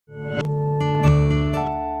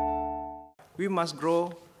we must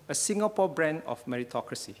grow a Singapore brand of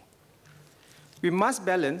meritocracy. We must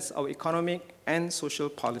balance our economic and social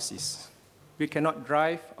policies. We cannot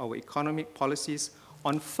drive our economic policies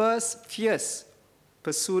on fierce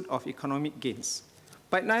pursuit of economic gains,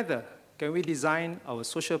 but neither can we design our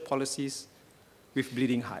social policies with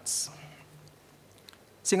bleeding hearts.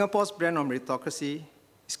 Singapore's brand of meritocracy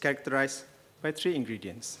is characterized by 3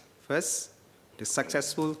 ingredients. First, the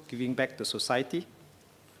successful giving back to society.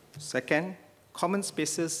 Second, common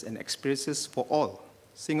spaces and experiences for all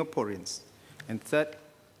Singaporeans. And third,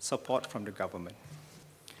 support from the government.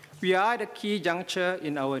 We are at a key juncture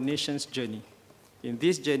in our nation's journey. In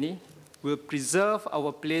this journey, we'll preserve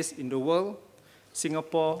our place in the world.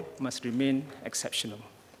 Singapore must remain exceptional.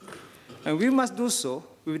 And we must do so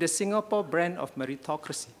with the Singapore brand of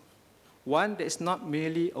meritocracy, one that is not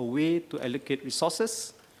merely a way to allocate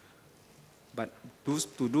resources, but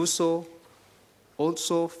to do so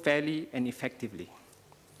also fairly and effectively.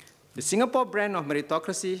 The Singapore brand of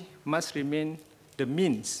meritocracy must remain the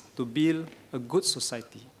means to build a good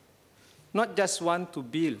society, not just one to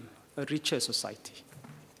build a richer society,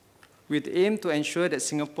 with the aim to ensure that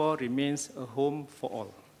Singapore remains a home for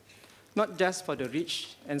all, not just for the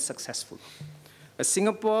rich and successful. A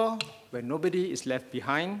Singapore where nobody is left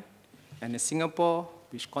behind, and a Singapore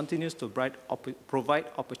which continues to provide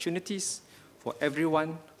opportunities for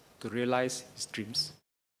everyone to realize his dreams.